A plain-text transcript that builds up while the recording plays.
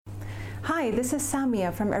Hi, this is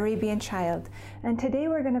Samia from Arabian Child, and today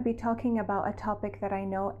we're going to be talking about a topic that I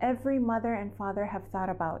know every mother and father have thought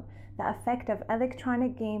about, the effect of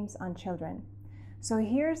electronic games on children. So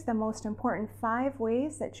here's the most important 5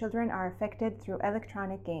 ways that children are affected through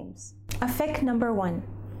electronic games. Effect number 1,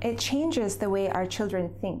 it changes the way our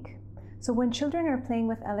children think. So when children are playing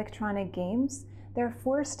with electronic games, they're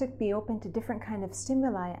forced to be open to different kind of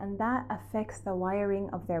stimuli, and that affects the wiring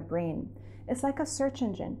of their brain. It's like a search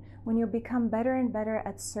engine. When you become better and better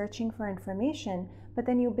at searching for information, but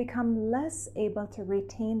then you become less able to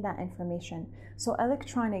retain that information. So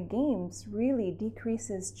electronic games really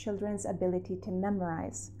decreases children's ability to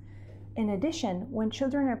memorize. In addition, when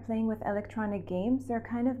children are playing with electronic games, they're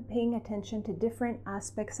kind of paying attention to different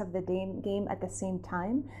aspects of the game at the same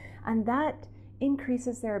time, and that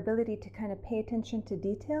increases their ability to kind of pay attention to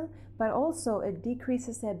detail, but also it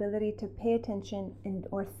decreases the ability to pay attention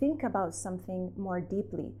or think about something more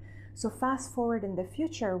deeply. So fast forward in the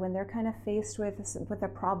future, when they're kind of faced with a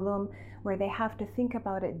problem where they have to think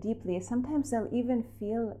about it deeply, sometimes they'll even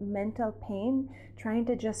feel mental pain trying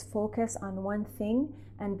to just focus on one thing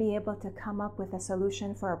and be able to come up with a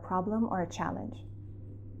solution for a problem or a challenge.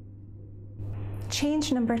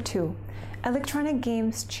 Change number 2. Electronic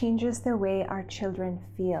games changes the way our children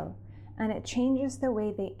feel, and it changes the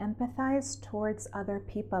way they empathize towards other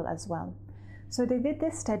people as well. So they did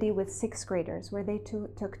this study with 6th graders where they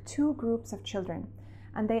took 2 groups of children,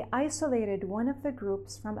 and they isolated one of the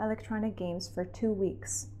groups from electronic games for 2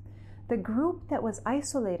 weeks. The group that was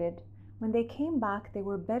isolated, when they came back, they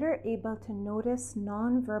were better able to notice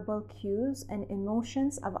non-verbal cues and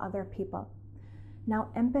emotions of other people. Now,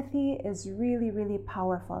 empathy is really, really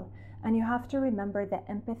powerful. And you have to remember that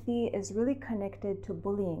empathy is really connected to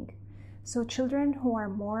bullying. So children who are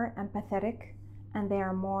more empathetic and they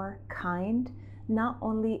are more kind, not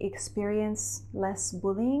only experience less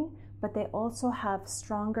bullying, but they also have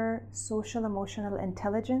stronger social emotional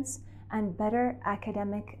intelligence and better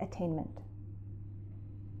academic attainment.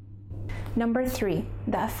 Number 3,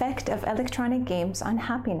 the effect of electronic games on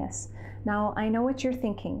happiness. Now, I know what you're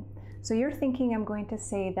thinking. So you're thinking I'm going to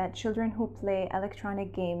say that children who play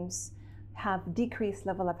electronic games have decreased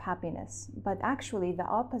level of happiness, but actually the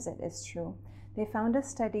opposite is true. They found a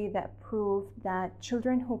study that proved that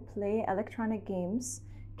children who play electronic games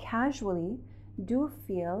casually do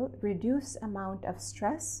feel reduced amount of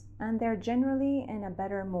stress, and they're generally in a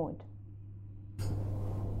better mood.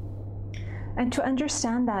 And to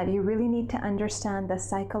understand that, you really need to understand the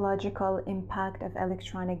psychological impact of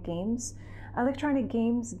electronic games. Electronic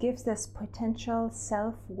games gives this potential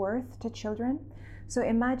self-worth to children. So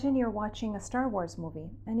imagine you're watching a Star Wars movie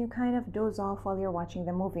and you kind of doze off while you're watching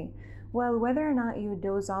the movie. Well, whether or not you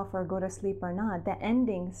doze off or go to sleep or not, the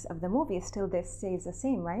endings of the movie still stays the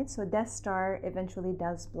same, right? So Death Star eventually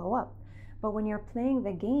does blow up. But when you're playing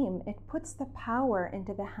the game, it puts the power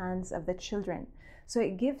into the hands of the children. So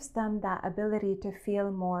it gives them that ability to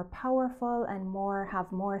feel more powerful and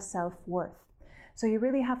have more self-worth. So you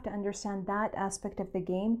really have to understand that aspect of the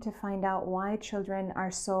game to find out why children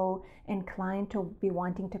are so inclined to be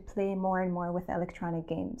wanting to play more and more with electronic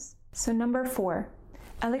games. So number 4,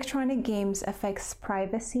 electronic games affects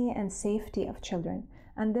privacy and safety of children.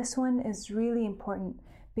 And this one is really important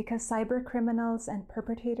because cyber criminals and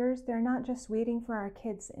perpetrators, they're not just waiting for our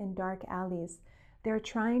kids in dark alleys. They're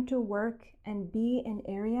trying to work and be in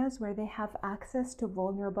areas where they have access to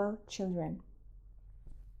vulnerable children.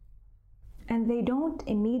 And they don't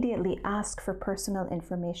immediately ask for personal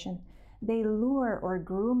information. They lure or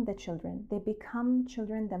groom the children. They become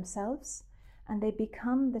children themselves, and they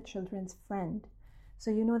become the children's friend.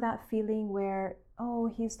 So you know that feeling where,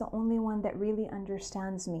 oh, he's the only one that really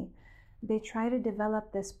understands me. They try to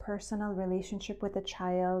develop this personal relationship with the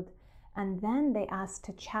child, and then they ask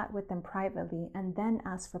to chat with them privately, and then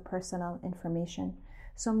ask for personal information.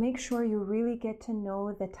 So make sure you really get to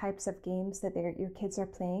know the types of games that your kids are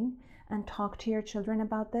playing, and talk to your children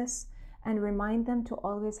about this, and remind them to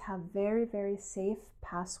always have very, very safe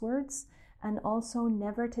passwords, and also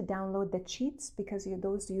never to download the cheats because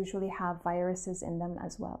those usually have viruses in them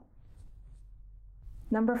as well.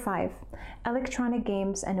 Number 5, electronic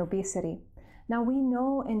games and obesity. Now we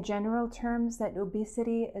know in general terms that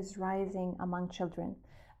obesity is rising among children,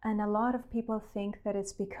 and a lot of people think that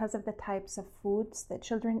it's because of the types of foods that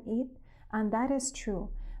children eat, and that is true.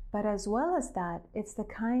 But as well as that, it's the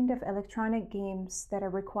kind of electronic games that are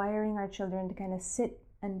requiring our children to kind of sit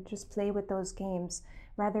and just play with those games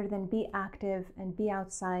rather than be active and be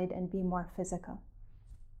outside and be more physical.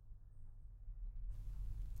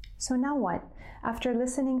 So now what? After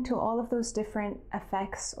listening to all of those different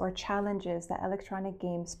effects or challenges that electronic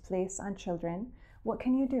games place on children, what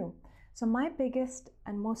can you do? So my biggest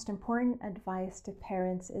and most important advice to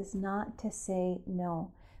parents is not to say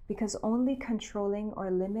no, because only controlling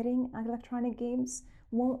or limiting electronic games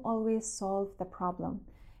won't always solve the problem.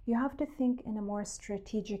 You have to think in a more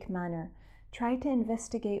strategic manner. Try to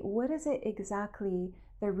investigate what is it exactly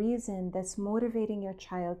the reason that's motivating your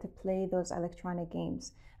child to play those electronic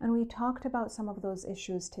games. And we talked about some of those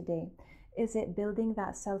issues today. Is it building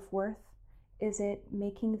that self-worth? Is it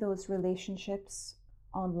making those relationships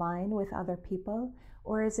online with other people?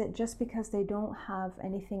 Or is it just because they don't have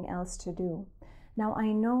anything else to do? Now,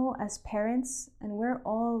 I know as parents, and we're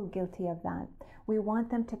all guilty of that, we want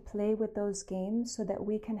them to play with those games so that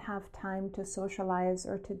we can have time to socialize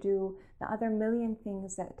or to do the other million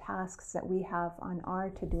things, tasks that we have on our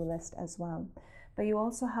to-do list as well. But you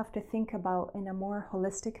also have to think about in a more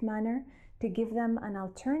holistic manner to give them an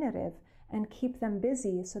alternative and keep them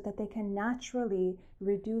busy so that they can naturally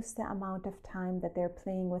reduce the amount of time that they're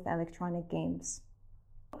playing with electronic games.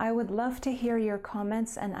 I would love to hear your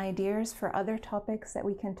comments and ideas for other topics that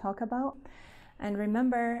we can talk about. And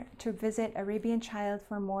remember to visit Arabian Child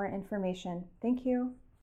for more information. Thank you.